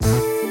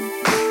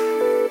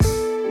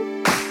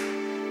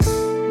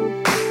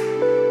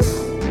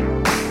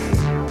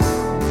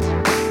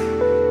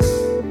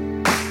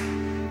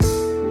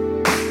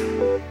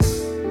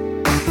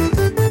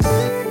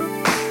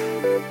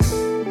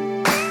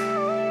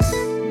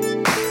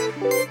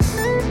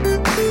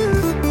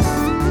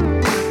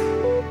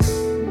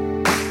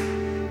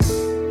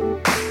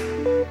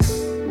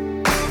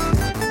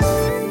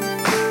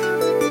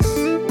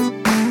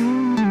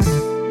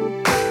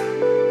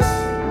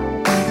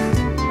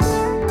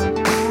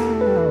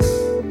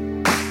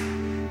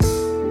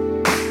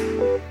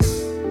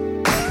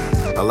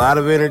a lot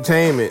of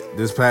entertainment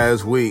this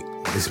past week,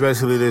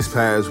 especially this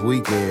past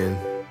weekend.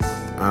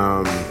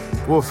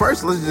 Well,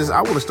 first,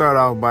 I want to start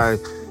off by,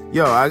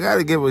 I got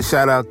to give a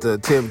shout out to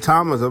Tim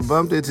Thomas. I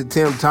bumped into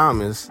Tim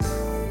Thomas.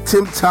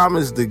 Tim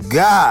Thomas, the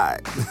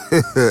guy.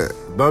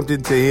 Bumped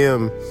into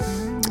him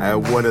at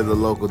one of the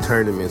local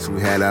tournaments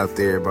we had out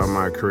there by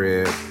my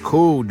crib.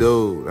 Cool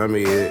dude. I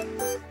mean,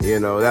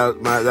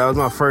 that was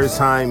my first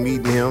time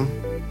meeting him.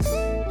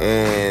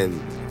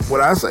 And what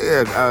I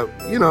say,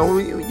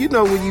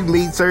 when you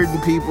meet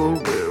certain people,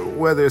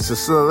 whether it's a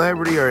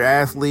celebrity or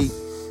athlete,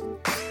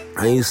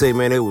 and you say,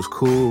 man, it was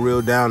cool,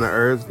 real down to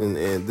earth, and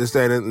this,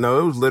 that, and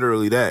no, it was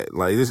literally that.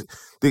 Like this,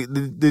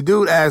 the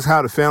dude asked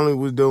how the family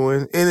was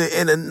doing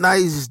in a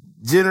nice,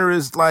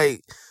 generous,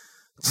 like,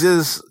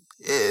 just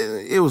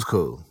it was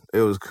cool.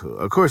 It was cool.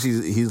 Of course,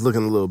 he's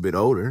looking a little bit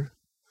older,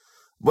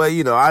 but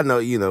I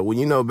know, when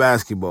you know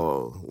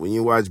basketball, when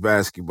you watch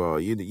basketball,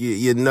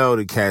 you know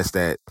the cats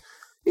that,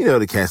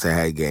 the cats that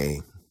had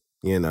game,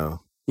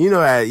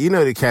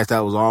 the cats that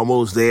was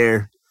almost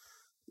there.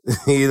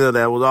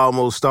 That was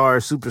almost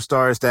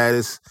superstar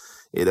status.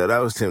 That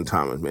was Tim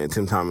Thomas, man.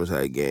 Tim Thomas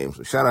had games.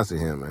 So shout out to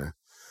him, man.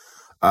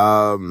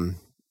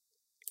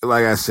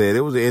 Like I said,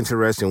 it was an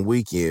interesting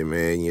weekend,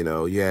 man.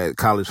 You had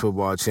college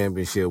football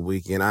championship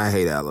weekend. I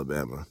hate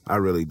Alabama. I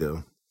really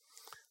do.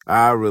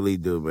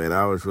 Man.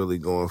 I was really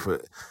going for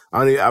it.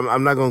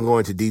 I'm not going to go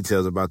into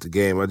details about the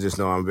game. I just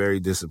know I'm very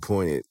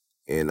disappointed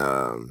in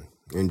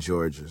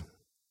Georgia,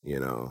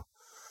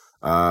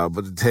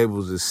 but the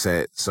tables is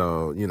set.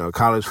 So,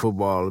 college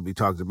football will be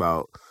talked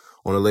about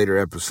on a later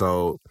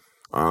episode.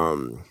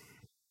 And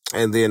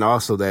then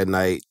also that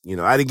night,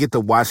 I didn't get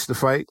to watch the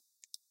fight,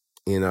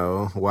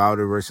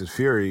 Wilder versus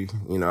Fury.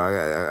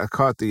 I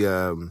caught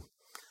the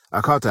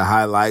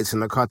highlights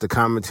and I caught the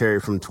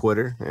commentary from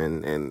Twitter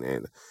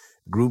and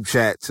group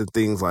chats and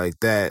things like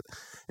that.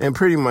 And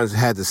pretty much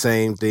had the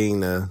same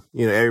thing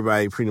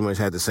everybody pretty much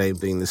had the same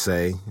thing to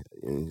say.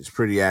 And it's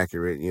pretty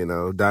accurate,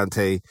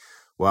 Dante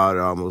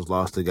Wilder almost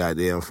lost the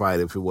goddamn fight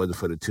if it wasn't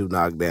for the 2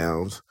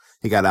 knockdowns.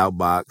 He got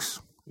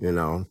outboxed,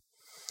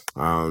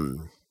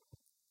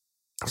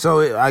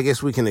 So I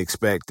guess we can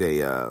expect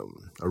a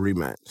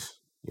rematch.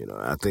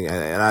 I think,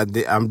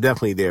 I'm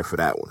definitely there for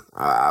that one.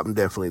 I'm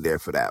definitely there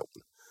for that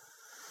one.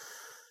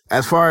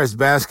 As far as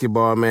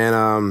basketball, man,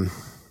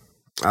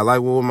 I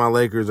like when my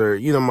Lakers are,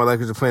 my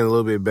Lakers are playing a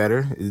little bit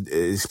better,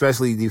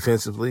 especially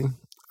defensively.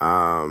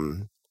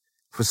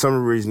 For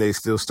some reason, they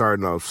still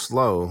starting off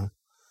slow.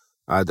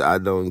 I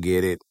don't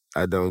get it.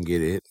 Our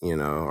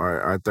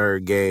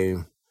third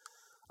game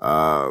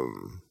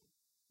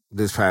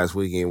this past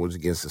weekend was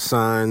against the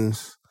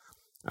Suns.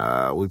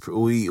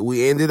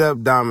 We ended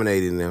up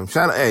dominating them.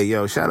 Shout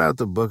out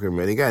to Booker,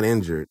 man. He got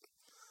injured.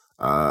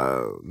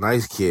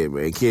 Nice kid,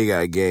 man. Kid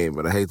got a game,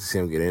 but I hate to see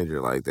him get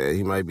injured like that.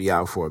 He might be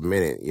out for a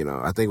minute,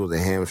 I think it was a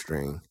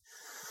hamstring.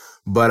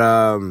 But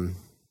I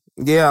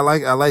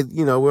like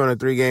we're on a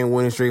 3-game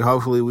winning streak.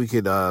 Hopefully we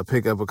could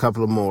pick up a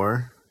couple of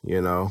more,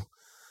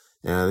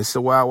 And it's the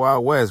wild,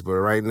 wild west, but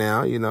right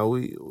now,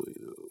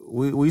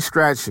 we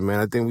scratching, man.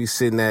 I think we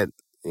sitting at,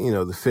 the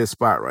 5th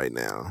spot right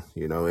now,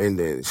 And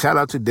then shout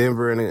out to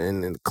Denver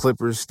and the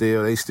Clippers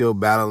still. They still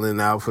battling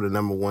out for the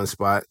number 1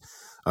 spot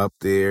up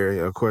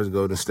there. Of course,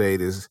 Golden State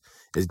is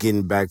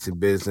getting back to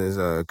business.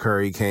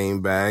 Curry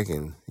came back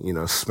and,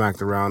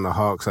 smacked around the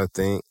Hawks, I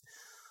think.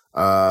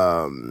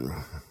 Honestly,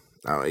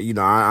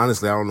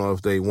 I don't know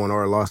if they won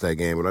or lost that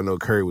game, but I know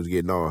Curry was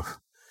getting off.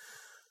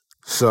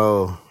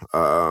 So,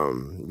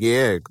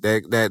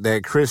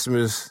 that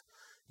Christmas,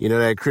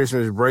 that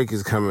Christmas break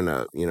is coming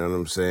up. You know what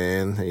I'm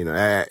saying?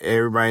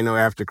 Everybody know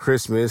after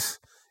Christmas,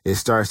 it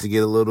starts to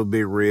get a little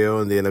bit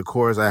real. And then, of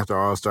course, after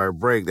All-Star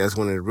break, that's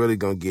when it's really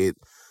going to get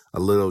a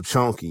little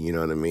chunky. You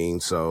know what I mean?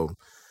 So,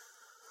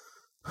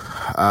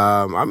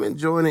 I'm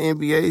enjoying the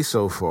NBA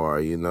so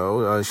far,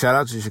 shout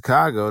out to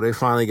Chicago. They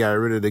finally got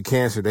rid of the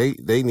cancer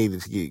they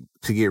needed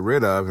to get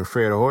rid of in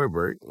Fred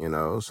Hoiberg,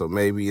 so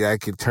maybe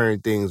that could turn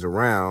things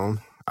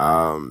around.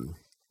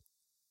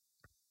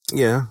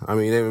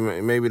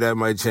 Maybe that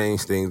might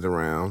change things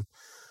around.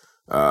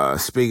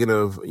 Speaking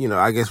of,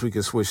 I guess we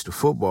could switch to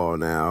football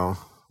now.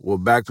 Well,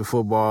 back to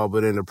football,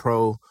 but in the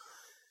pro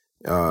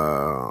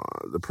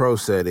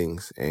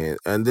settings.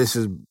 And this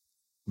is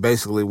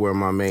basically where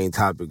my main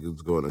topic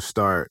is going to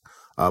start.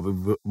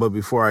 But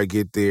before I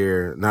get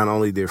there, not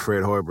only did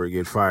Fred Hoiberg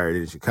get fired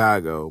in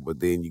Chicago, but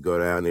then you go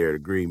down there to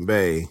Green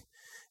Bay,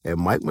 and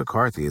Mike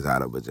McCarthy is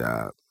out of a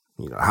job.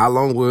 How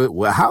long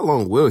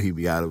will he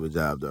be out of a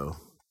job though?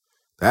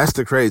 That's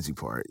the crazy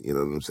part. You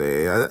know what I'm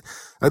saying?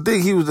 I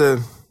think he was a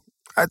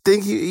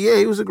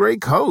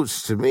great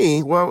coach to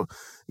me. Well,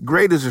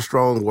 great is a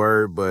strong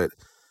word, but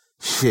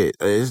shit,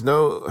 there's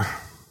no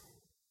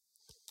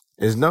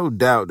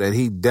doubt that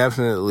he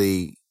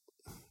definitely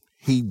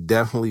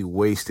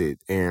wasted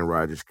Aaron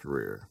Rodgers'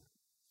 career.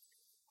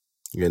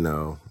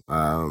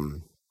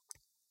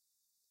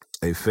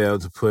 They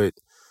failed to put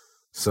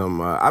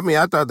some.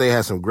 I thought they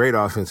had some great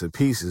offensive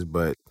pieces,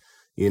 but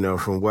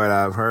from what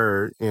I've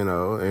heard,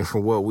 and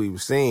from what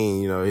we've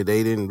seen,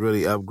 they didn't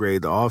really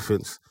upgrade the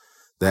offense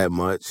that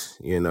much,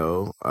 and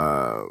of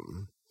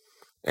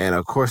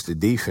course the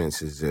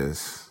defense is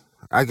just,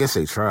 I guess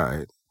they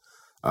tried.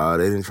 They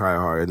didn't try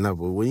hard enough.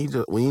 But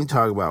when you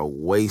talk about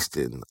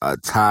wasting a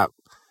top,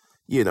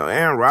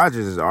 Aaron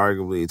Rodgers is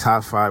arguably a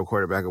top 5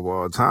 quarterback of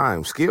all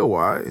time, skill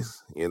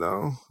wise. He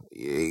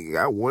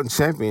got one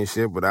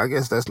championship, but I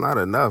guess that's not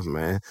enough,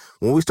 man.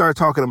 When we start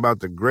talking about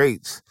the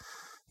greats,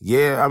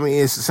 yeah, I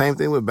mean it's the same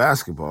thing with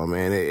basketball,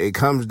 man. It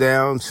comes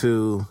down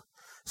to,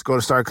 it's going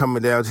to start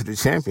coming down to the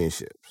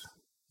championships,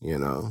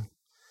 and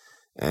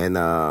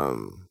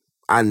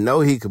I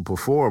know he could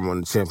perform on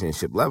the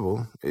championship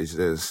level. It's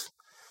just,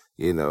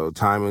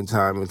 time and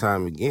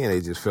time again,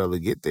 they just failed to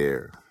get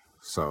there.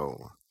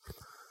 So,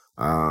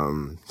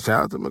 shout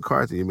out to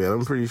McCarthy, man.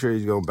 I'm pretty sure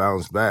he's gonna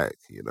bounce back.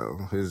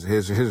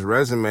 His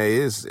resume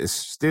is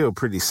still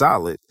pretty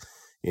solid.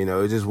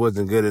 It just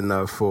wasn't good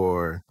enough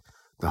for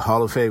the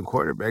Hall of Fame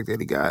quarterback that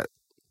he got,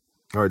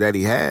 or that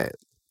he had.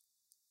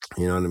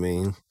 You know what I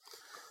mean?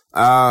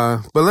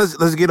 But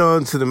let's get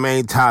on to the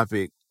main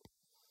topic.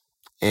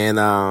 And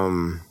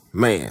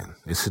man,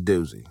 it's a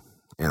doozy.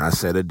 And I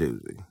said a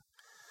doozy.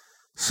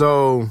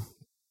 So,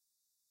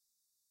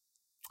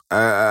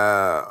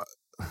 over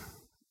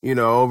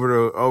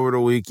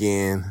the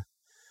weekend,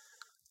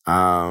 it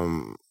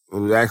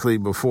was actually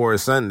before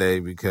Sunday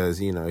because,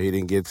 he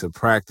didn't get to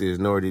practice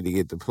nor did he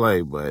get to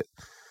play. But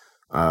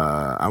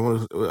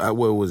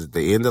what was it,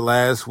 the end of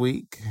last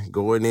week,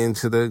 going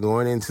into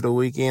the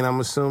weekend,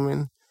 I'm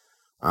assuming,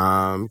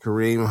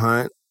 Kareem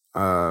Hunt,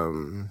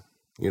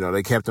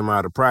 they kept him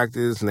out of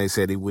practice and they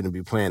said he wouldn't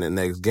be playing the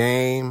next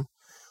game.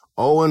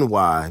 Oh, and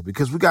why?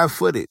 Because we got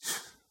footage.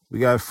 We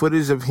got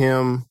footage of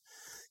him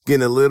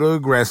getting a little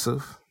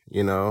aggressive.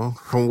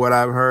 From what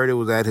I've heard, it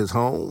was at his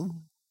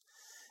home.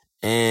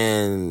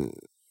 And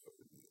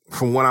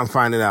from what I'm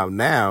finding out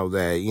now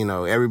that,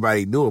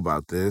 everybody knew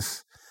about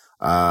this,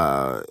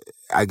 I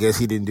guess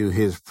he didn't do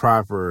his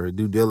proper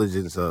due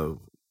diligence of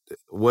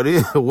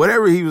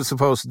whatever he was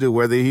supposed to do,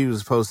 whether he was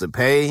supposed to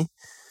pay,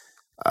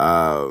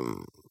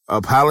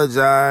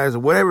 apologize,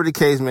 whatever the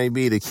case may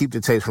be, to keep the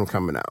tapes from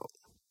coming out.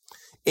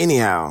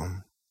 Anyhow,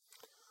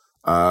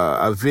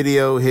 a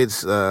video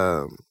hits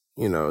the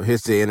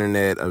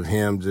internet of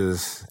him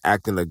just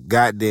acting a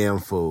goddamn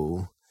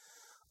fool.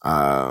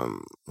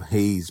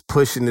 He's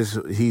pushing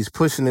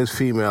his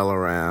female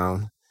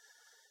around,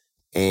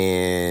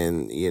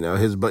 and you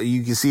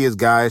can see his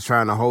guys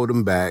trying to hold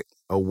him back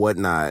or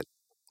whatnot.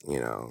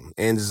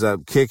 Ends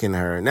up kicking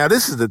her. Now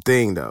this is the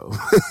thing though,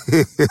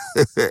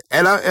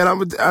 and I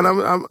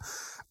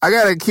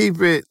gotta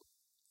keep it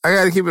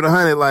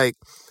 100. Like,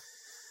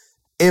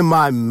 am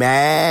I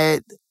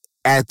mad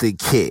at the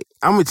kick?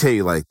 I'm gonna tell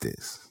you like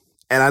this.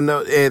 And I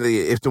know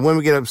if the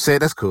women get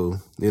upset, that's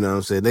cool. You know what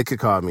I'm saying? They could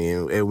call me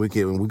and we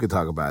could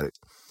talk about it.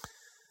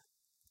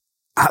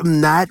 I'm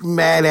not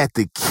mad at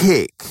the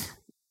kick.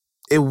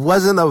 It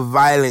wasn't a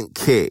violent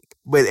kick,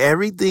 but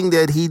everything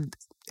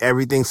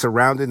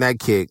surrounding that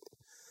kick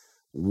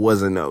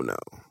was a no-no,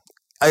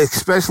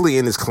 especially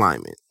in this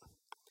climate.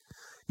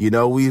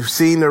 We've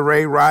seen the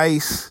Ray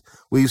Rice,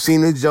 we've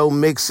seen the Joe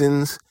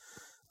Mixons.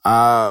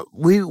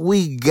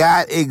 We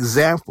got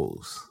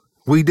examples.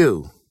 We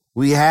do.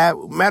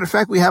 Matter of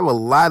fact, we have a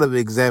lot of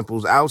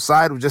examples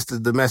outside of just the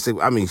domestic.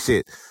 I mean,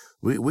 shit,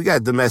 we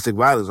got domestic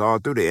violence all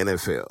through the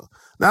NFL.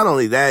 Not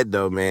only that,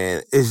 though,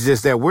 man, it's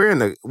just that we're in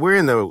the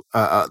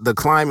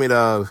climate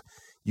of,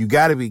 you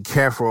got to be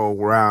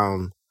careful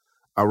around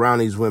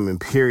these women,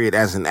 period,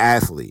 as an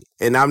athlete.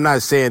 And I'm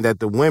not saying that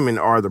the women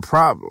are the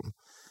problem.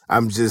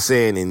 I'm just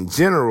saying in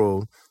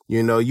general,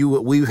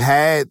 we've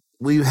had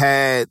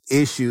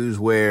issues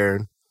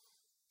where,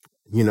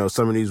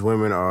 some of these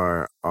women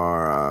are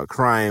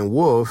crying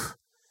wolf,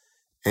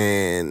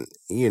 and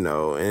and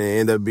it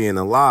end up being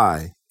a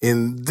lie.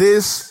 In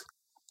this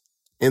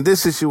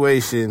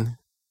situation,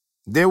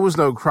 there was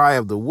no cry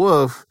of the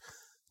wolf.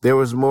 There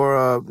was more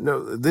of,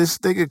 this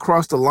nigga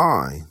crossed the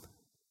line.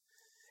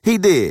 He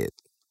did.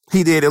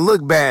 It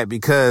looked bad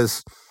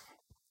because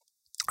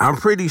I'm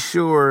pretty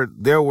sure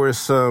there were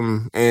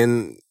some,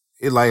 and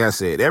like I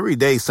said, every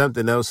day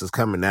something else is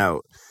coming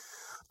out.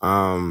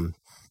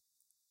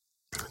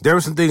 There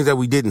were some things that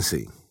we didn't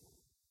see,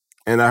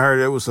 and I heard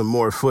there was some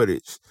more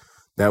footage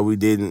that we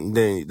didn't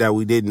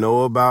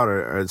know about,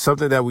 or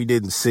something that we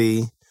didn't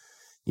see.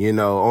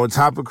 On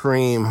top of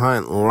Kareem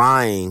Hunt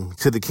lying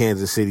to the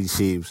Kansas City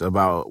Chiefs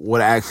about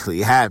what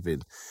actually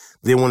happened,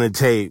 then when the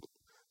tape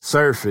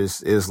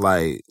surfaced, it's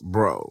like,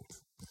 bro.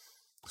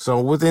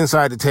 So with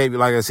inside the tape,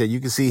 like I said, you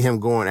can see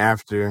him going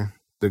after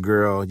the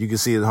girl. You can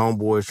see his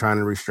homeboys trying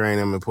to restrain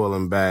him and pull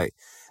him back.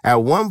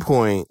 At one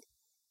point,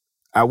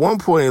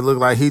 it looked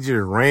like he just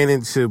ran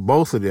into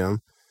both of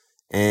them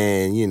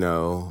and,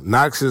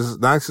 knocks his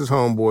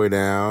homeboy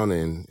down,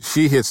 and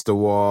she hits the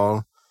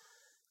wall.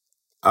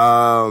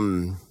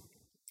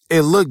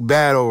 It looked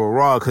bad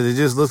overall because it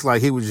just looks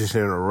like he was just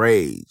in a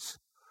rage,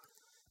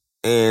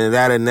 and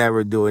that'd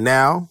never do it.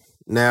 Now,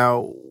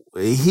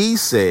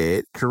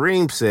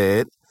 Kareem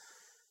said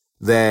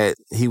that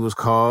he was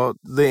called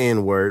the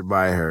N-word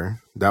by her.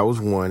 That was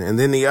one. And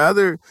then the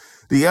other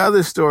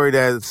story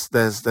that's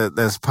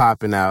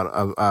popping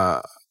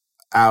out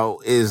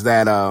is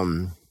that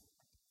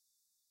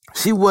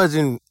she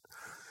wasn't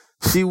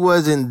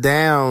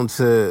down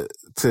to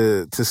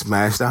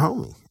smash the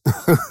homie.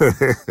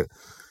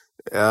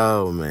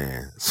 Oh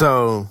man.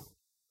 So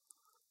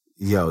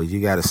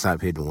you got to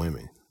stop hitting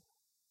women.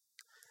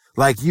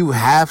 Like, you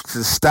have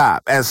to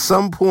stop. At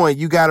some point,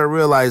 you got to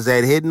realize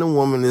that hitting a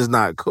woman is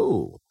not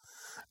cool.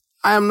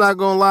 I am not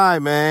going to lie,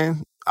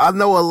 man. I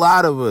know a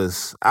lot of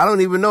us. I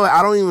don't even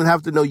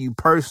have to know you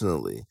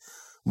personally.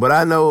 But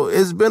I know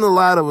it's been a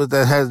lot of us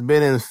that has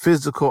been in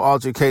physical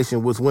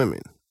altercation with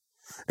women.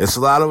 It's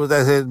a lot of us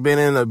that has been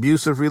in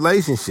abusive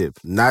relationships.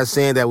 Not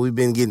saying that we've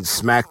been getting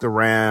smacked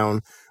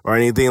around or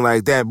anything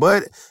like that.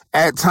 But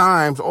at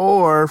times,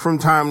 or from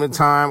time to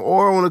time,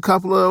 or on a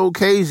couple of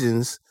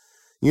occasions,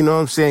 you know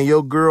what I'm saying,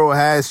 your girl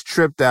has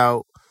tripped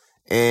out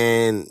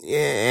and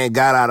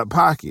got out of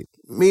pocket.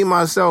 Me,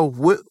 myself,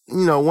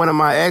 one of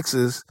my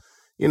exes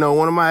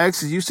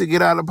used to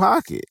get out of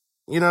pocket.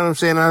 You know what I'm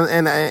saying?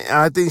 And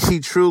I think she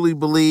truly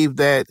believed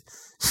that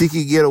she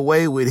could get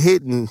away with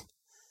hitting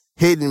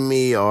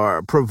me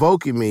or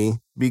provoking me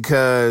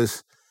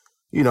because,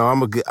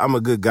 I'm a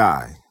good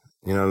guy.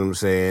 You know what I'm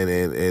saying?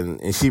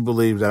 And she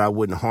believes that I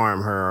wouldn't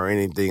harm her or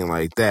anything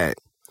like that.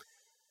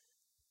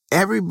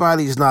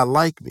 Everybody's not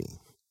like me.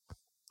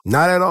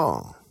 Not at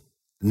all.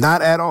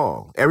 Not at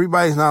all.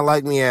 Everybody's not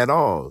like me at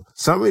all.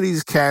 Some of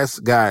these cats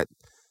got,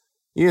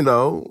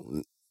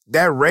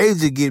 that rage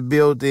that get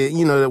built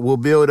in, that will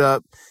build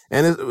up,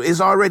 and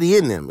it's already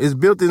in them. It's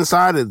built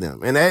inside of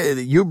them. And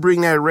you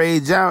bring that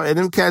rage out, and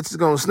them cats is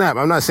going to snap.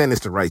 I'm not saying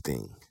it's the right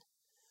thing.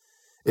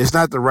 It's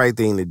not the right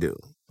thing to do.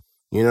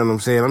 You know what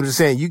I'm saying? I'm just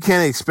saying you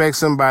can't expect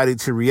somebody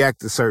to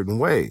react a certain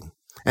way.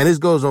 And this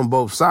goes on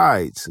both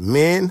sides.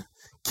 Men,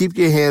 keep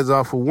your hands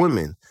off of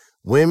women.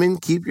 Women,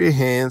 keep your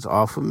hands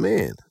off of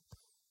men.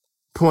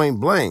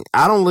 Point blank.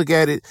 I don't look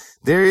at it.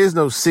 There is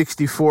no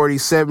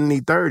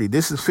 60-40, 70-30.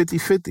 This is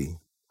 50-50.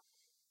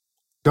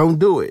 Don't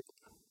do it.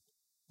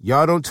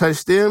 Y'all don't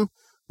touch them.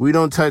 We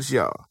don't touch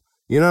y'all.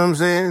 You know what I'm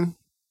saying?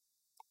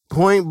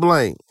 Point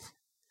blank.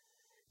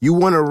 You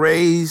want to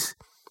raise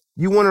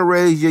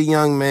your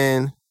young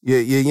man,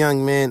 your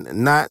young men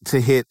not to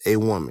hit a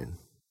woman.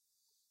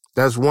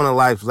 That's one of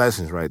life's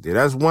lessons right there.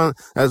 That's one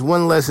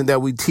lesson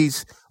that we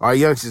teach our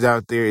youngsters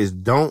out there is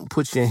don't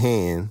put your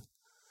hands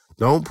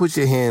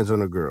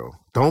on a girl.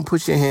 Don't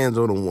put your hands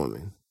on a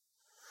woman.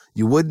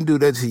 You wouldn't do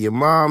that to your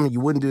mom.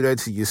 You wouldn't do that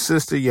to your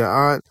sister, your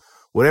aunt,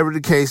 whatever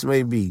the case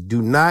may be.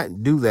 Do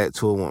not do that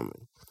to a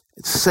woman.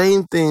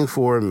 Same thing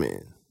for a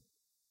man.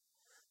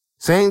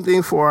 Same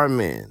thing for our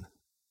men.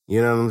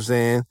 You know what I'm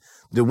saying?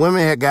 The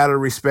women had got to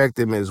respect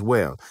them as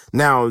well.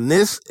 Now,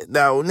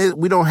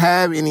 we don't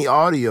have any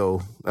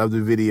audio of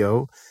the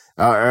video,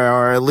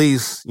 or at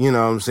least, you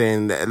know what I'm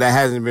saying, that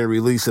hasn't been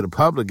released to the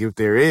public if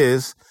there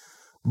is.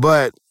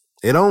 But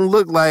it don't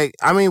look like,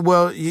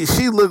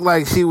 she looked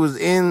like she was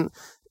in,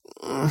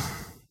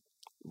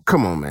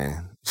 come on,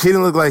 man. She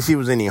didn't look like she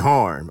was any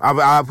harm.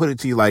 I'll put it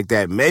to you like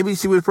that. Maybe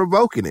she was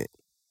provoking it.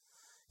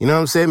 You know what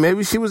I'm saying?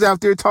 Maybe she was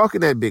out there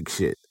talking that big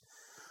shit.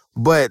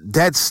 But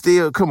that's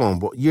still, come on,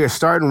 boy. You're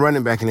starting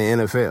running back in the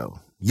NFL.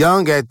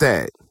 Young at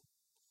that.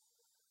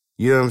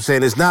 You know what I'm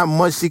saying? There's not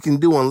much she can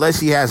do unless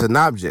she has an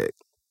object.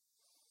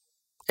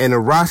 And the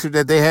roster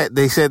that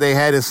they said they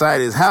had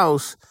inside his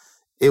house,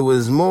 it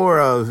was more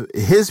of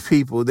his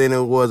people than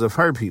it was of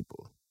her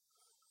people.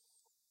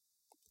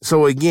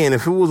 So again,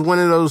 if it was one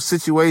of those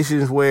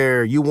situations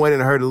where you wanted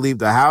her to leave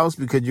the house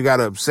because you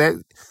got upset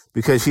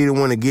because she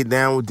didn't want to get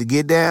down with the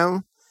get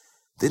down,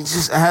 then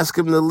just ask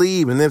them to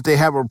leave. And if they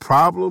have a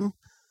problem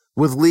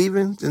with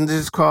leaving, then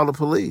just call the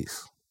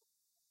police.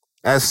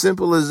 As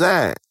simple as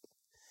that.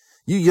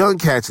 You young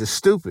cats are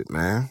stupid,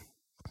 man.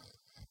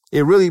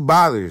 It really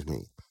bothers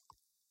me.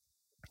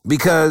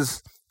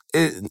 Because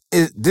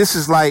this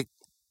is like,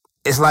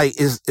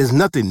 it's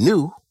nothing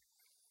new.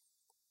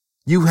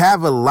 You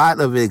have a lot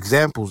of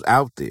examples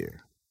out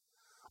there.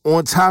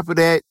 On top of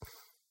that,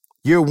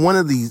 you're one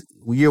of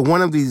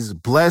these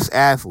blessed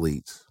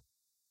athletes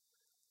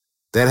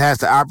that has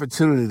the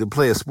opportunity to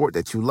play a sport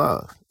that you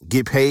love,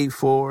 get paid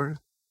for,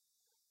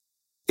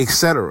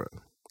 etc.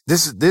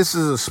 This is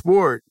a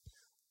sport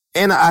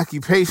and an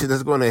occupation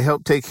that's going to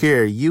help take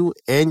care of you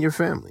and your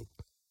family.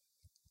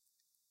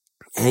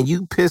 And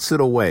you piss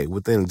it away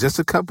within just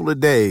a couple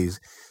of days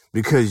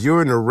because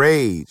you're in a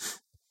rage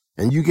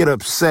and you get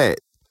upset.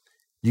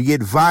 You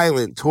get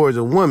violent towards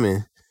a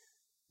woman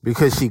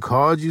because she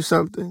called you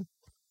something.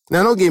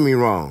 Now, don't get me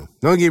wrong.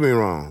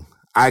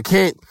 I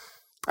can't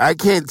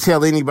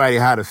tell anybody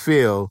how to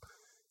feel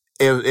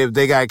if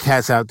they got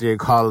cats out there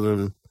calling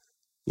them,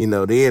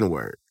 the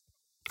N-word.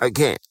 I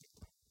can't.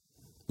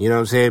 You know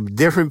what I'm saying?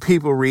 Different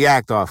people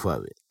react off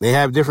of it. They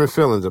have different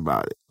feelings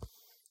about it.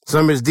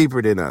 Some is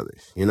deeper than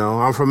others.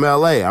 I'm from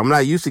LA. I'm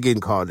not used to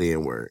getting called the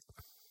N-word.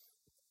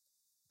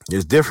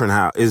 It's different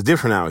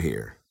out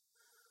here.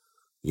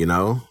 you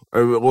know,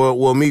 or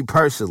well, me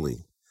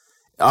personally.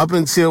 Up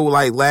until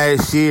like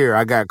last year,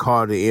 I got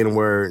called the N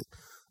word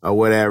or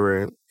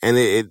whatever, and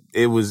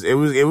it was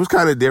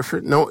kind of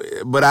different. No,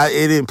 but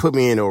it didn't put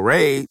me in a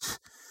rage.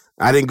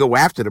 I didn't go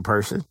after the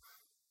person,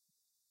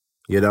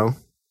 you know.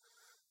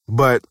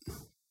 But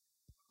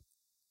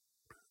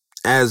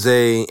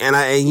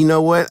and you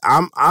know what?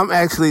 I'm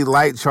actually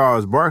like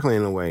Charles Barkley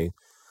in a way.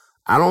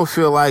 I don't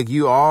feel like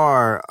you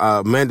are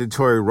a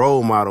mandatory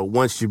role model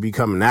once you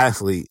become an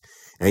athlete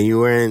and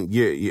you're in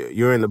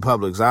the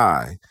public's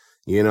eye.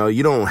 You know,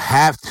 you don't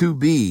have to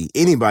be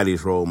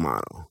anybody's role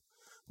model.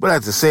 But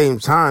at the same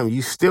time,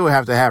 you still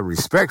have to have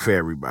respect for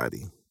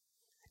everybody.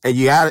 And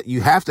you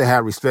have to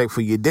have respect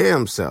for your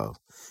damn self.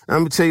 And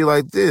I'm gonna tell you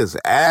like this,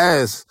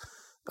 as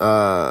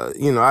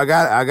you know, I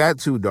got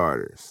 2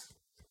 daughters.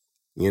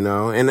 You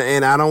know, and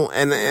I don't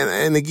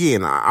and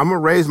again, I'm gonna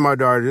raise my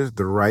daughters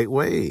the right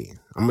way.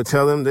 I'm gonna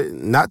tell them that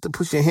not to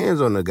put your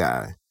hands on the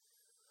guy.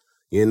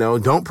 You know,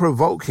 don't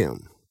provoke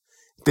him.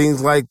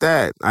 Things like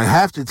that. I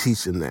have to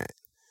teach them that.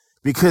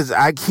 Because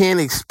I can't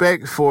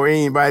expect for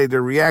anybody to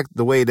react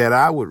the way that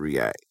I would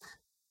react.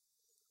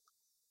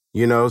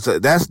 You know, so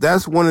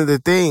that's one of the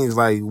things.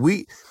 Like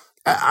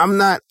I'm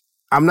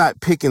not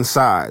picking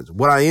sides.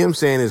 What I am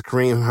saying is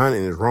Kareem Hunt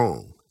is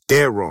wrong.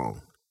 Dead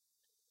wrong.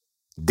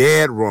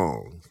 Dead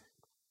wrong.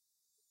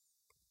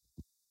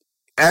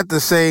 At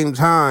the same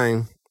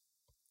time,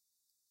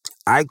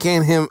 I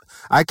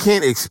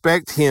can't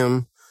expect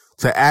him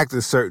to act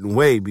a certain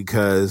way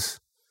because,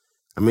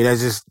 I mean,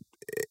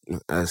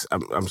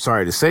 I'm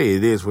sorry to say,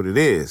 it is what it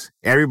is.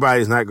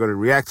 Everybody's not going to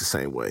react the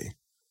same way.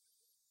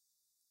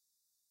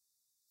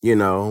 You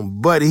know,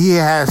 but he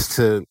got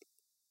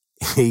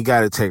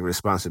to take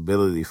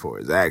responsibility for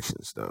his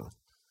actions, though.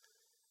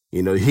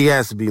 You know, he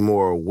has to be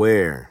more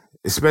aware,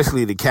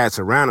 especially the cats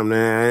around him.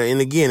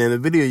 And again, in the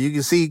video, you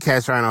can see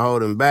cats trying to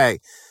hold him back.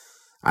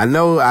 I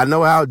know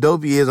how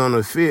dope he is on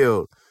the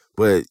field,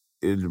 but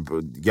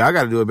y'all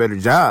got to do a better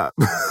job.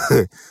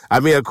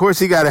 I mean, of course,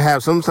 he got to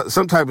have some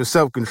type of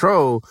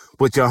self-control,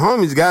 but your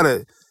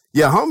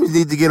homies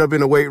need to get up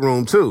in the weight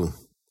room too,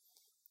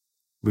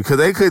 because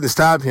they couldn't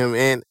stop him.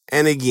 And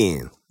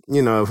again,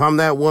 you know, if I'm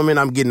that woman,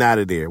 I'm getting out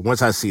of there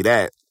once I see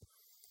that.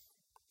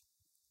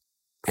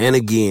 And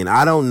again,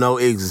 I don't know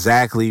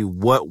exactly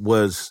what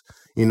was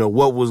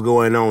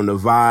going on, the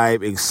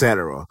vibe,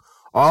 etc.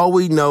 All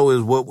we know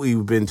is what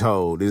we've been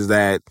told is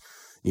that,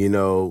 you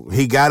know,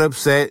 he got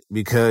upset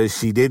because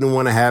she didn't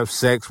want to have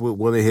sex with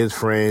one of his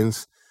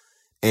friends,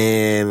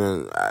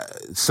 and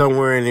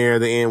somewhere in there,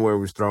 the N-word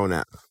was thrown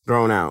out.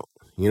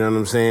 You know what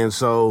I'm saying?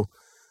 So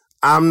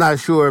I'm not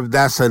sure if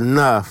that's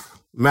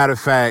enough. Matter of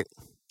fact,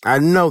 I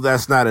know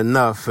that's not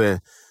enough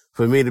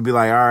for me to be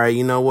like, all right,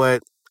 you know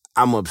what?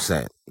 I'm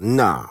upset.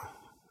 No,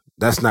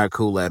 that's not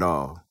cool at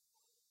all.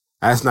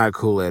 That's not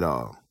cool at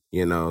all.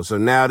 You know, so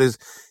now this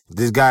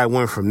guy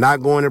went from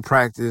not going to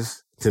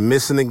practice to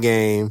missing the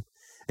game,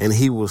 and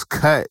he was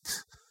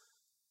cut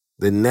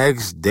the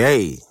next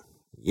day,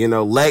 you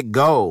know, let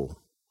go.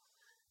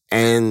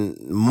 And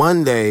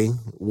Monday,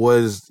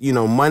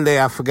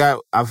 I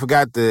forgot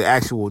the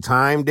actual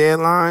time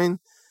deadline,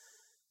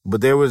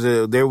 but there was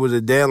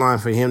a deadline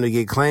for him to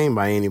get claimed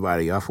by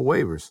anybody off of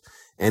waivers,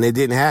 and it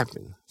didn't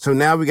happen. So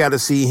now we got to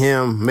see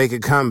him make a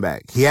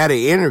comeback. He had an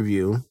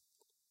interview.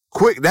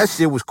 Quick, that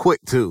shit was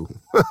quick too.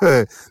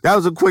 That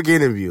was a quick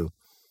interview.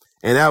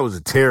 And that was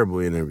a terrible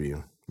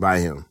interview by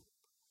him.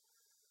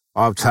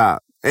 Off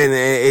top. And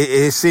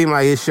it seemed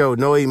like he showed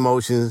no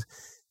emotions.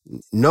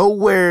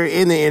 Nowhere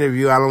in the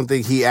interview, I don't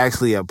think he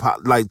actually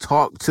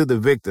talked to the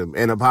victim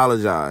and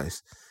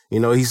apologized. You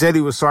know, he said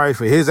he was sorry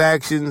for his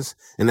actions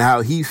and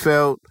how he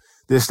felt,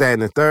 this, that,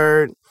 and the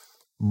third.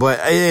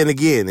 But, and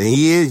again,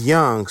 he is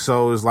young,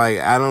 so it's like,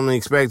 I don't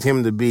expect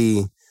him to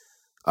be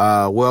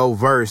well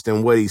versed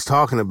in what he's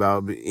talking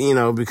about, you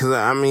know, because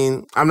I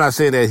mean, I'm not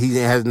saying that he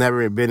has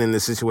never been in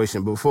this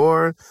situation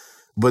before,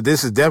 but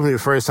this is definitely the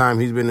first time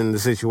he's been in the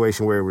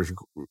situation where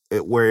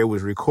it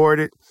was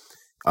recorded,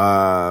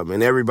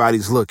 and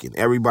everybody's looking,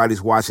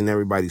 everybody's watching,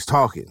 everybody's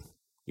talking,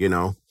 you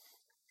know,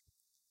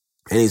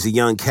 and he's a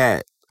young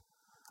cat.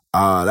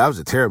 That was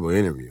a terrible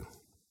interview.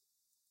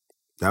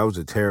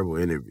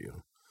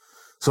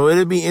 So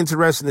it'd be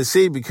interesting to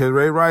see, because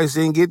Ray Rice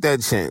didn't get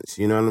that chance.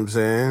 You know what I'm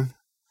saying?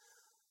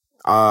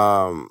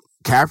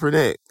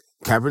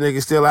 Kaepernick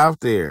is still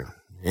out there,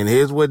 and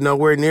his was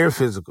nowhere near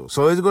physical.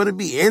 So it's going to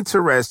be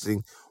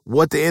interesting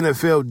what the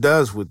NFL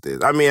does with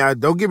this. I mean,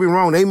 don't get me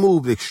wrong, they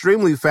moved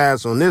extremely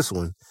fast on this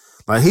one.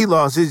 Like, he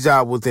lost his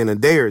job within a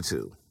day or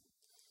two.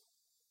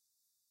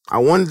 I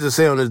wanted to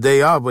say on his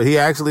day off, but he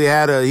actually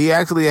had a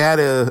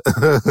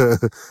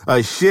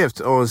a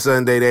shift on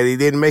Sunday that he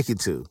didn't make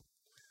it to.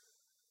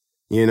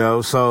 You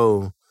know,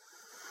 so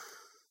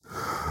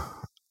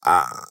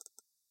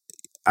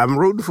I'm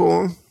rooting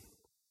for him.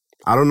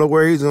 I don't know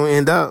where he's going to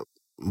end up,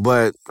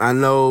 but I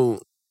know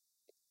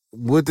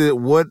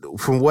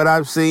from what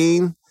I've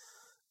seen,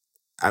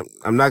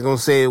 I'm not going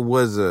to say it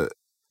wasn't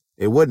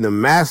a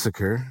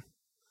massacre,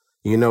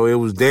 It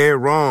was dead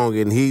wrong,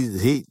 and he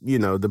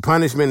the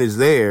punishment is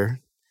there.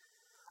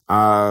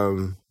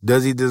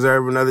 Does he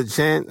deserve another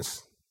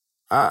chance?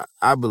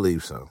 I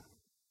believe so.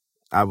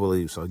 I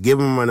believe so. Give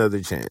him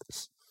another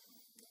chance.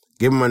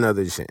 Give him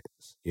another chance.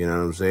 You know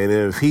what I'm saying?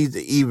 And if he's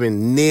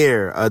even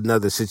near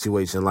another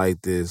situation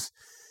like this,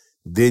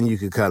 then you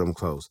could cut him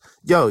close.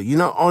 Yo,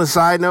 on a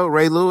side note,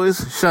 Ray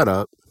Lewis, shut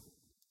up.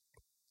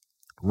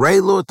 Ray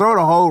Lewis, throw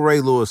the whole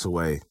Ray Lewis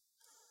away.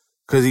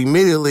 Because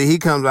immediately he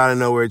comes out of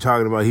nowhere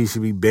talking about he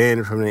should be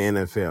banned from the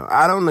NFL.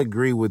 I don't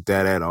agree with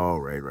that at all,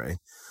 Ray.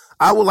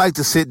 I would like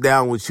to sit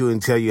down with you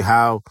and tell you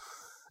how,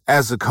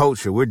 as a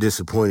culture, we're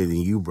disappointed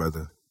in you,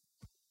 brother.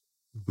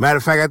 Matter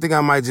of fact, I think I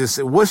might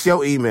just, what's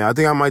your email? I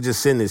think I might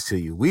just send this to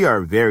you. We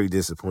are very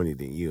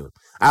disappointed in you.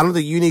 I don't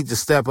think you need to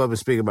step up and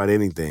speak about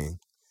anything.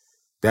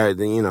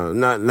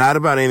 Not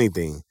about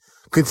anything.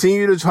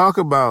 Continue to talk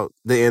about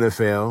the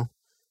NFL.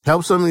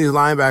 Help some of these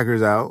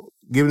linebackers out.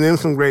 Give them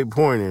some great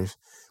pointers.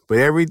 But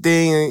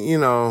everything,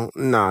 I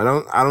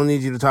don't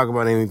need you to talk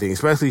about anything,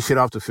 especially shit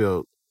off the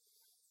field.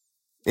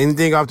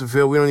 Anything off the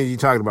field, we don't need you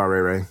talking about,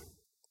 Ray.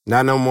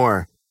 Not no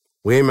more.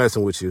 We ain't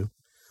messing with you.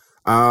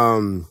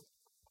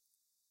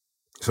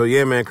 So,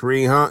 yeah, man,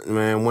 Kareem Hunt,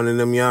 man, one of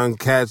them young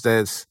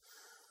cats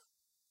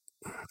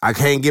I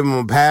can't give him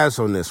a pass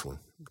on this one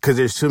because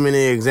there's too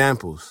many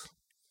examples,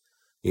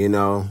 and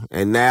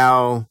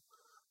now,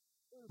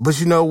 but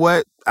you know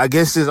what? I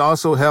guess this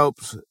also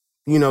helps,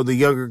 the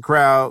younger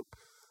crowd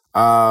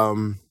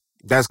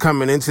that's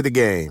coming into the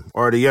game,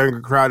 or the younger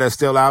crowd that's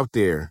still out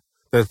there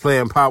that's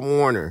playing Pop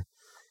Warner,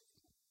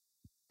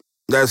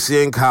 that's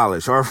in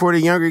college, or for the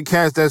younger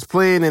cats that's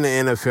playing in the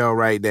NFL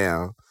right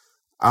now.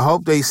 I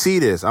hope they see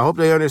this. I hope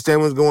they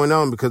understand what's going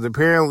on, because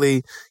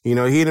apparently, he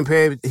didn't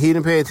pay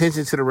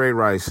attention to the Ray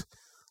Rice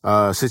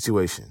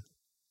situation.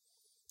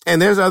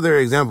 And there's other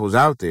examples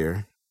out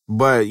there,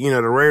 but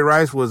the Ray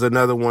Rice was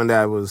another one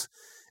that was.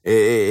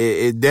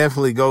 It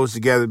definitely goes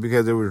together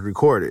because it was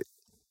recorded.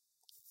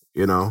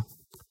 That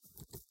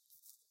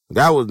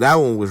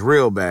one was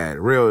real bad.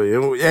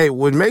 Hey,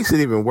 what makes it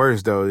even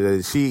worse though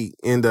is she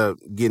ended up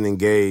getting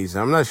engaged.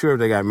 I'm not sure if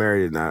they got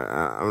married or not.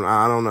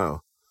 I don't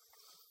know.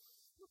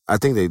 I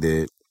think they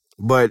did,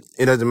 but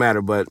it doesn't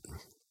matter. But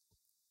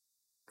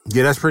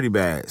yeah, that's pretty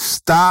bad.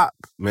 Stop,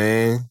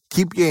 man.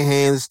 Keep your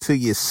hands to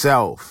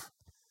yourself.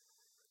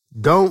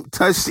 Don't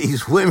touch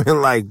these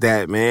women like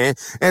that, man.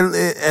 And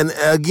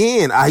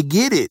again, I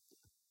get it.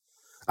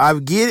 I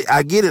get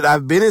it.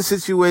 I've been in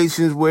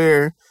situations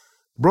where,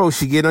 bro,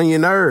 she get on your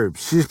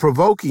nerves. She's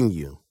provoking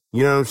you.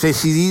 You know what I'm saying?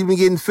 She's even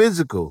getting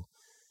physical.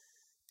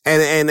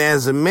 And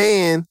as a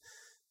man,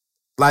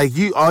 like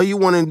all you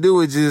want to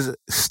do is just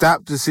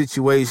stop the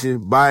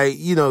situation by,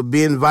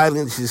 being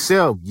violent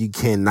yourself. You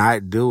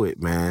cannot do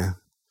it, man.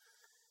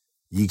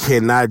 You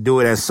cannot do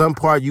it. At some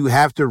part, you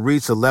have to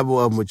reach a level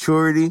of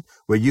maturity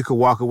where you can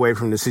walk away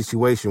from the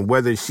situation,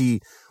 whether she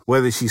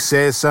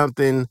says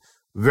something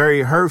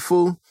very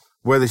hurtful,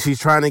 whether she's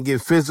trying to get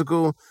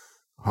physical.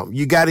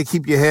 You got to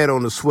keep your head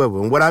on the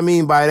swivel. And what I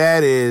mean by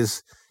that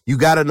is you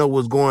got to know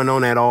what's going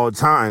on at all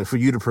times for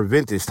you to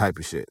prevent this type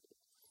of shit.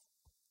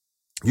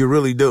 You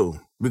really do.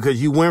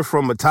 Because you went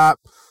from a top,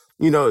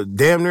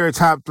 damn near a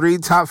top 3,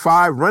 top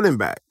 5 running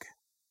back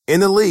in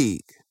the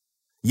league.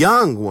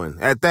 Young one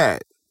at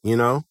that.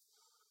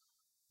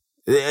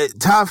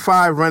 Top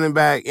 5 running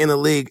back in the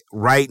league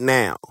right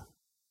now,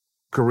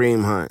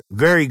 Kareem Hunt.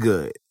 Very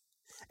good.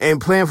 And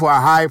playing for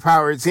a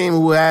high-powered team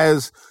who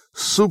has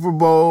Super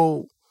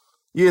Bowl,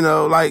 they're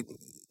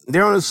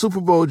on a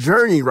Super Bowl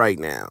journey right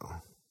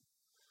now.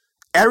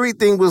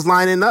 Everything was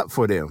lining up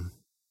for them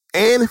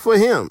and for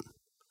him.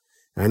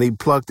 And he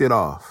plucked it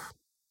off.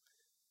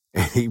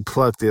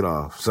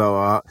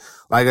 So,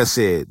 like I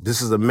said,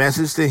 this is a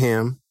message to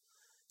him.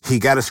 He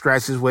got to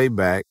scratch his way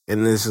back,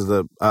 and this is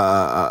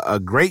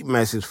a great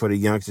message for the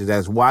youngsters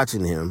that's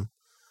watching him,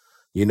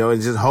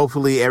 and just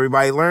hopefully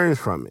everybody learns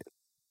from it.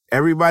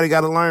 Everybody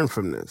got to learn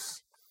from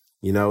this.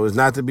 It's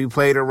not to be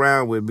played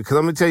around with, because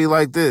I'm going to tell you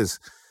like this.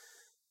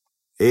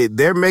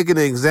 They're making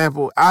an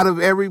example out of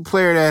every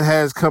player that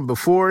has come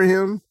before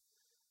him.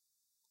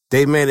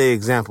 They made an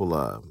example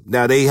of.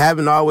 Now, they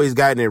haven't always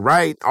gotten it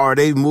right, or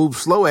they've moved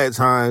slow at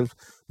times,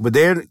 but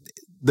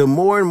the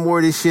more and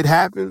more this shit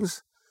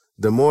happens,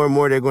 the more and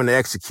more they're going to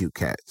execute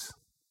cats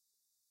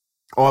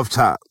off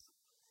top.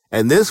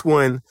 And this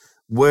one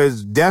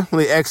was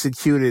definitely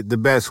executed the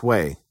best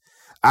way.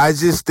 I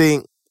just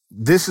think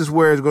this is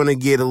where it's going to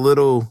get a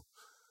little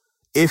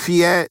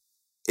iffy at,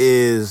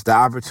 is the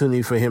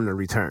opportunity for him to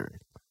return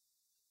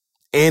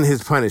and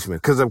his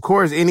punishment. Because, of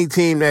course, any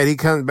team that he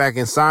comes back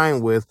and sign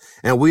with,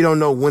 and we don't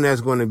know when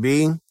that's going to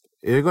be,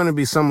 there's going to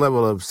be some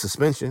level of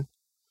suspension.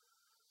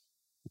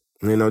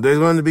 There's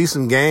going to be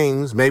some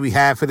games, maybe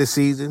half of the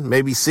season,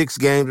 maybe 6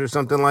 games or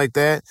something like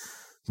that.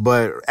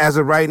 But as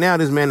of right now,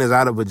 this man is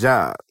out of a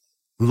job.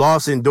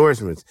 Lost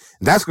endorsements.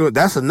 That's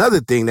another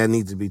thing that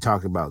needs to be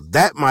talked about.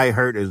 That might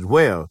hurt as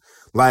well.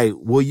 Like,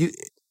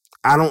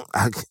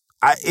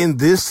 in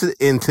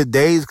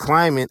today's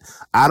climate,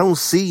 I don't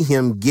see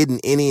him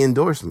getting any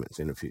endorsements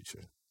in the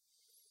future.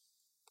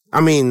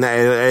 I mean,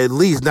 at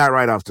least not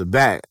right off the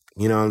bat.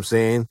 You know what I'm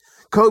saying?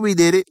 Kobe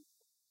did it,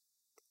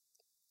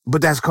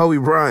 but that's Kobe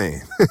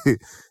Bryant.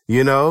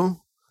 You know?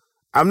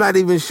 I'm not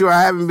even sure.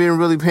 I haven't been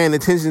really paying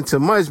attention to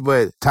much,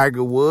 but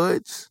Tiger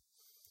Woods,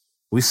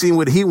 we seen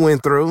what he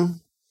went through.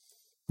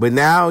 But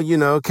now, you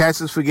know,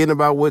 cats is forgetting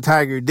about what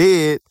Tiger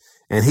did,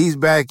 and he's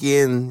back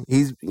in.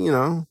 He's, you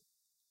know,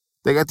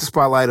 they got the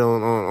spotlight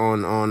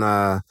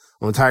on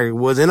Tiger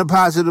Woods in a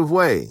positive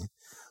way.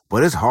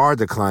 But it's hard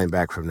to climb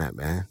back from that,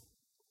 man.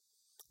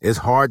 It's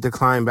hard to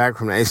climb back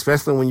from that,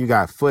 especially when you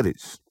got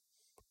footage.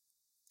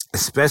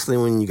 Especially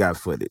when you got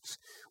footage.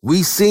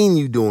 We seen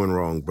you doing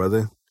wrong,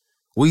 brother.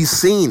 We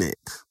seen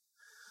it.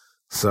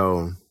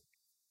 So,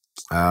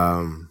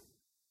 yeah,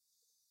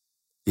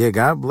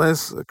 God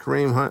bless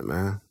Kareem Hunt,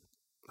 man.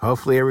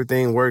 Hopefully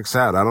everything works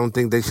out. I don't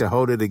think they should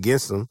hold it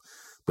against him,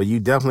 but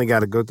you definitely got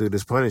to go through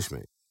this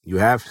punishment. You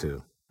have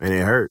to, and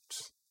it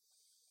hurts.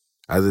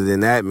 Other than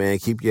that, man,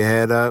 keep your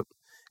head up,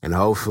 and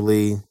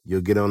hopefully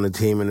you'll get on the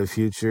team in the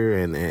future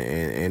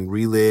and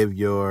relive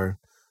your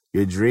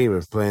dream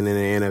of playing in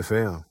the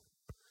NFL.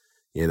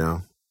 You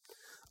know,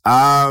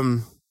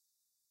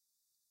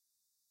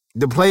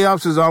 the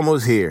playoffs is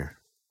almost here.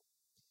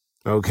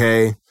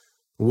 Okay,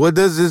 what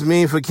does this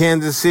mean for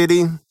Kansas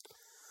City?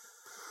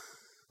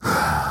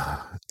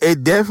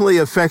 It definitely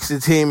affects the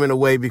team in a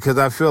way because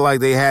I feel like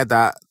they had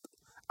the.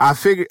 I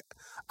think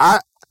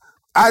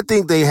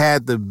they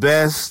had the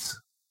best.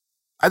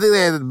 I think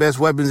they had the best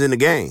weapons in the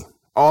game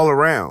all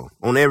around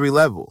on every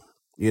level.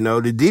 You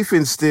know, the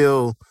defense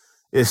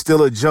is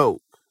still a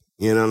joke.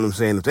 You know what I'm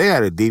saying? If they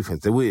had a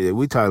defense,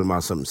 we talking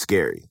about something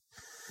scary.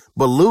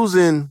 But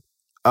losing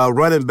a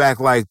running back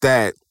like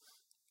that,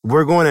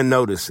 we're going to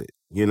notice it.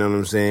 You know what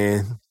I'm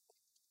saying?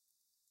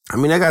 I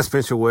mean, I got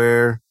Spencer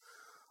Ware,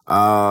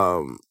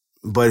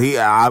 but he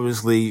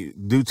obviously,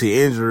 due to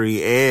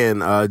injury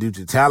and due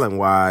to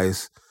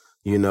talent-wise,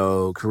 you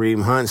know,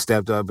 Kareem Hunt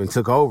stepped up and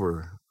took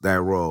over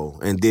that role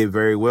and did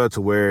very well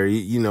to where,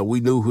 you know, we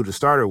knew who the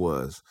starter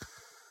was.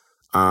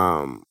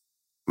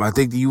 I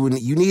think you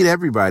need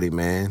everybody,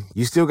 man.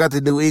 You still got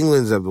the New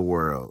Englands of the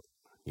world,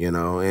 you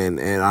know, and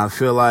I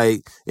feel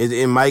like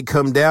it might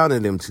come down to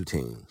them two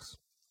teams.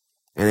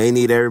 And they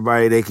need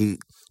everybody they can,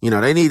 you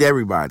know, they need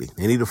everybody.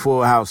 They need a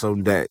full house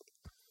on deck,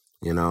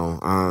 you know.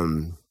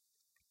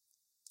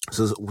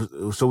 So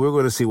we're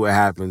going to see what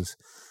happens.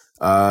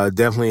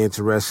 Definitely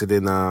interested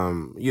in,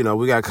 you know,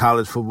 we got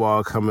college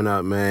football coming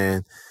up,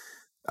 man.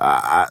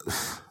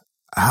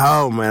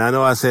 Oh, man, I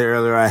know I said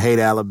earlier I hate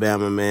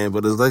Alabama, man,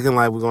 but it's looking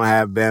like we're going to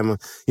have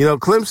Bama. You know,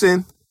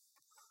 Clemson,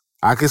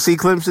 I can see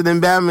Clemson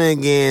and Bama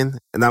again,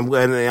 and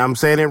I'm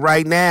saying it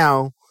right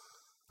now.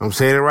 I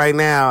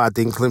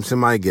think Clemson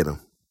might get them.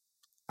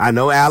 I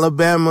know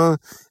Alabama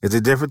is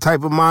a different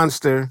type of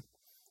monster,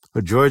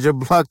 but Georgia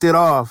plucked it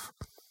off.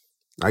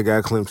 I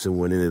got Clemson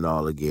winning it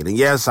all again. And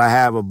yes, I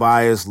have a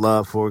biased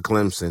love for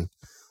Clemson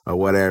or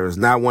whatever. It's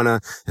not one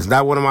of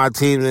my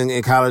teams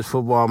in college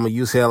football. I'm a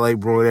UCLA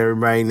Bruin.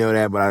 Everybody know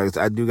that, but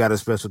I do got a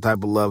special type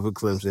of love for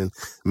Clemson,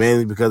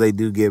 mainly because they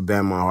do give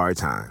Bama a hard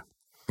time.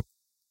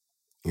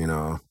 You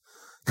know,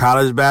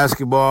 college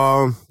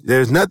basketball,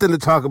 there's nothing to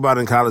talk about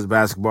in college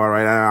basketball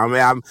right now. I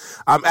mean,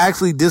 I'm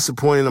actually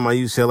disappointed in my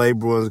UCLA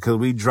Bruins because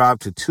we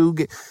dropped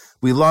to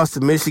we lost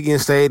to Michigan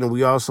State and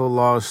we also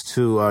lost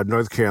to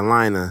North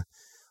Carolina,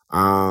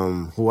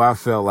 who I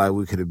felt like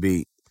we could have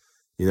beat.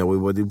 You know,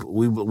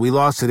 we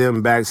lost to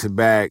them back to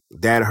back.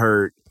 That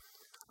hurt.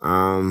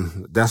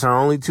 That's our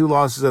only two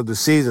losses of the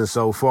season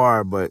so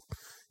far. But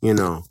you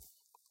know,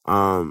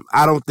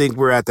 I don't think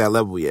we're at that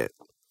level yet.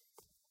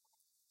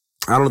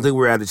 I don't think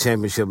we're at the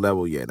championship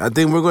level yet. I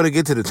think we're going to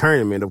get to the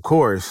tournament, of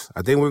course.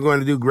 I think we're going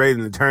to do great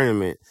in the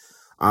tournament.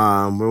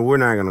 But we're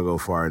not going to go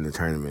far in the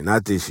tournament.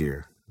 Not this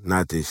year.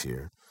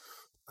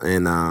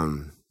 And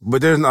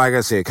but there's, like I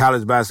said,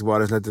 college basketball.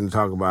 There's nothing to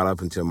talk about up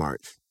until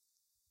March.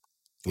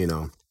 You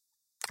know.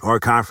 Or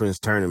conference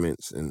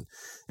tournaments and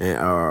you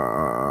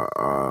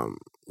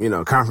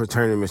know, conference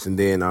tournaments and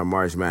then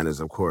March Madness,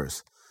 of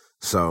course.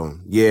 So,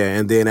 yeah,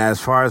 and then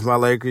as far as my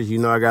Lakers, you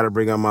know I got to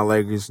bring up my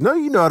Lakers. No,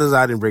 you notice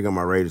I didn't bring up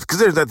my Raiders because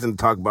there's nothing to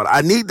talk about. I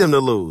need them to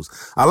lose.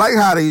 I like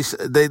how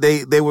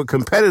they were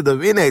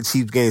competitive in that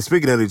Chiefs game.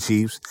 Speaking of the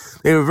Chiefs,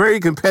 they were very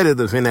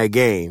competitive in that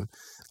game.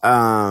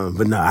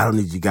 But no, I don't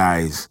need you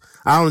guys.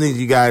 I don't need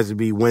you guys to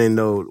be winning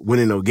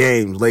no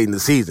games late in the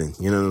season.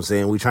 You know what I'm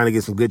saying? We're trying to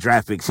get some good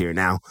draft picks here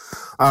now.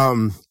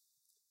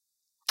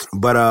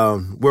 But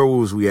where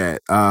was we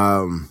at?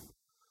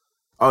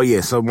 Oh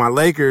yeah, so my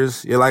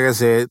Lakers, yeah, like I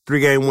said,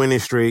 3-game winning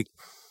streak.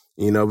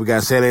 You know, we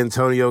got San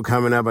Antonio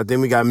coming up. I think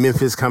we got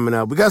Memphis coming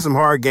up. We got some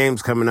hard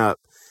games coming up.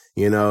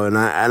 You know, and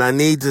I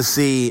need to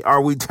see,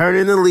 are we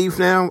turning the leaf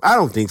now? I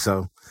don't think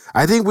so.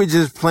 I think we're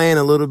just playing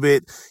a little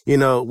bit, you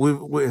know,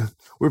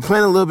 we're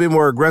playing a little bit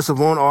more aggressive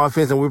on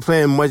offense, and we're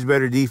playing much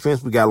better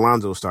defense. We got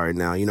Lonzo starting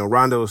now. You know,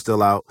 Rondo is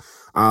still out.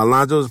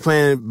 Lonzo is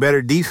playing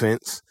better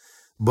defense,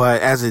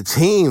 but as a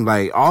team,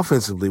 like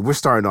offensively, we're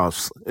starting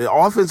off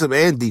offensive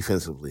and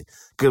defensively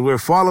because we're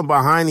falling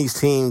behind these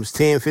teams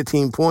 10,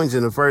 15 points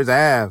in the first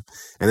half,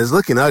 and it's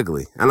looking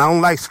ugly. And I don't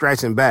like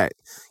scratching back.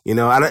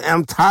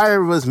 I'm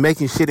tired of us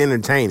making shit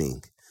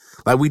entertaining.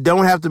 Like, we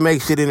don't have to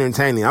make shit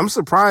entertaining. I'm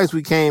surprised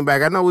we came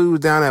back. I know we was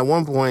down at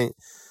one point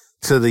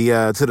to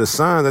the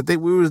Suns. I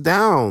think we was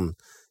down,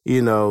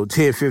 10,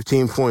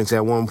 15 points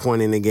at one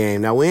point in the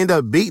game. Now, we end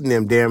up beating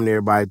them damn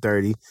near by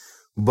 30,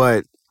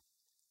 but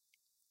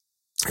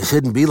it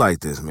shouldn't be like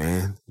this,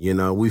 man.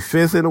 We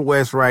fifth in the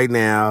West right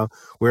now.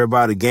 We're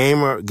about a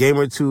game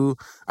or two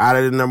out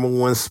of the number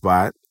one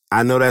spot.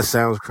 I know that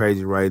sounds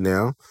crazy right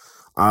now.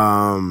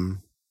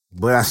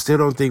 But I still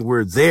don't think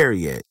we're there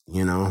yet,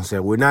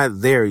 So we're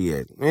not there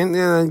yet. And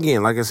then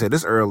again, like I said,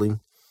 it's early.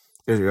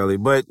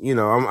 But,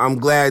 I'm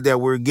glad that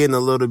we're getting a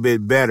little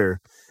bit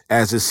better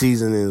as the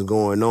season is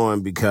going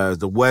on, because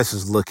the West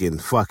is looking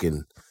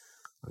fucking,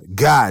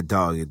 God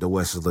dog it, the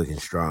West is looking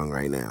strong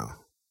right now.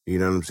 You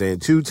know what I'm saying?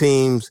 Two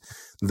teams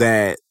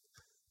that's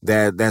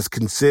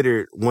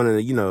considered one of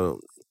the,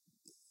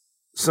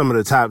 some of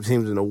the top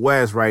teams in the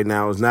West right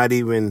now is not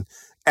even,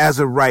 as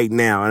of right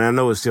now, and I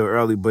know it's still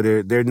early, but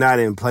they're not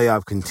in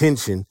playoff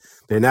contention.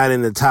 They're not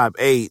in the top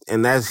 8,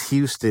 and that's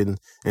Houston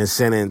and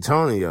San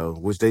Antonio,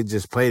 which they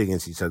just played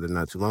against each other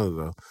not too long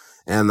ago.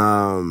 And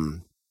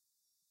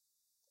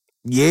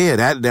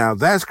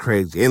that's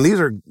crazy. And these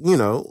are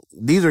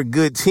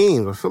good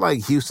teams. I feel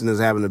like Houston is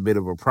having a bit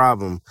of a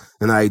problem,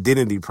 an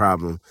identity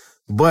problem.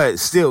 But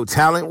still,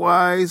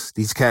 talent-wise,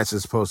 these cats are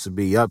supposed to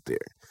be up there.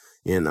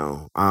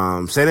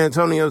 San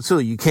Antonio too.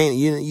 You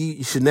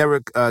should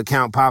never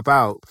count Pop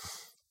out.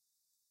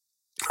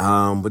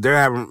 But they're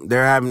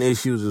having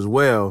issues as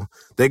well.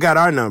 They got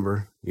our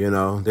number,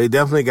 They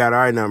definitely got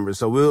our number.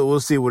 So we'll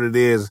see what it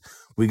is.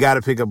 We got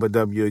to pick up a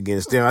W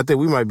against them. I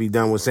think we might be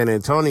done with San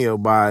Antonio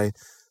by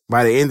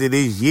the end of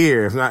this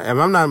year. If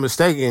I'm not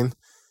mistaken,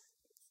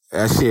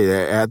 I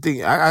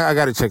think I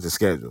got to check the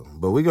schedule.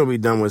 But we're gonna be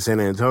done with San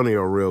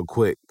Antonio real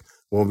quick.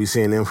 Won't be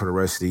seeing them for the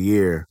rest of the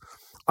year.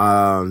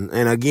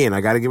 And again, I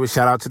got to give a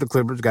shout out to the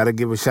Clippers. Got to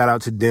give a shout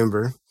out to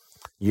Denver.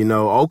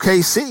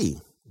 OKC.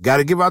 Got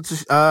to give out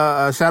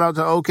a shout out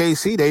to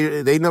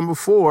OKC. They number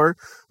 4,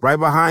 right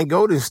behind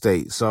Golden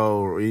State.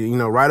 So,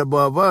 right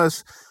above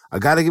us. I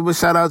got to give a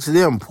shout out to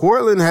them.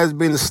 Portland has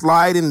been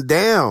sliding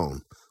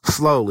down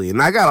slowly.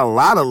 And I got a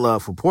lot of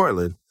love for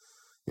Portland.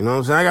 You know what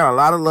I'm saying? I got a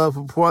lot of love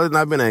for Portland.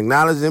 I've been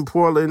acknowledging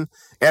Portland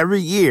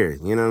every year.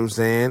 You know what I'm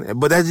saying?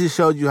 But that just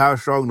showed you how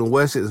strong the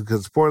West is,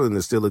 because Portland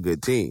is still a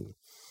good team.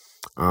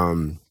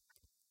 I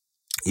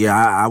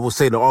will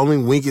say the only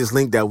weakest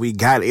link that we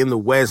got in the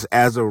West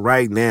as of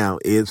right now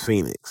is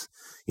Phoenix.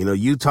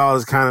 Utah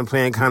is kind of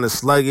playing kind of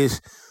sluggish,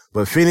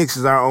 but Phoenix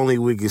is our only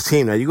weakest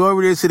team. Now, you go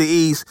over there to the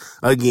East,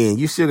 again,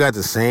 you still got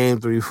the same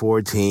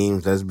 3-4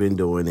 teams that's been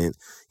doing it.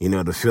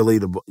 The Philly,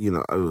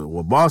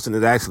 Boston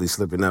is actually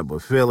slipping up,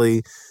 but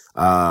Philly,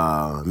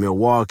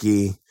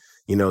 Milwaukee,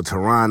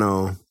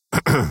 Toronto,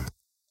 and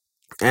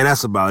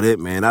that's about it,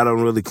 man. I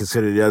don't really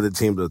consider the other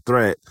teams a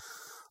threat.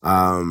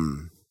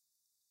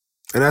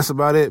 And that's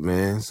about it,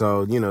 man.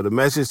 So, the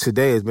message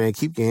today is, man,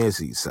 keep your hands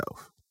to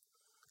yourself.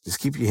 Just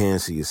keep your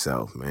hands to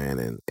yourself,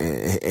 man,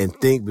 and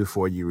think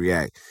before you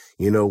react.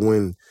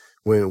 When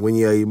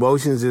your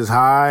emotions is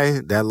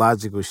high, that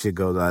logical shit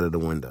goes out of the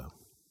window.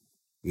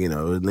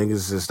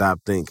 Niggas just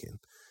stop thinking.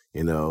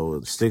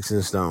 Sticks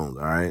and stones,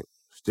 all right?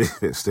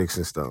 Sticks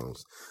and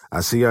stones.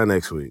 I'll see y'all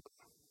next week.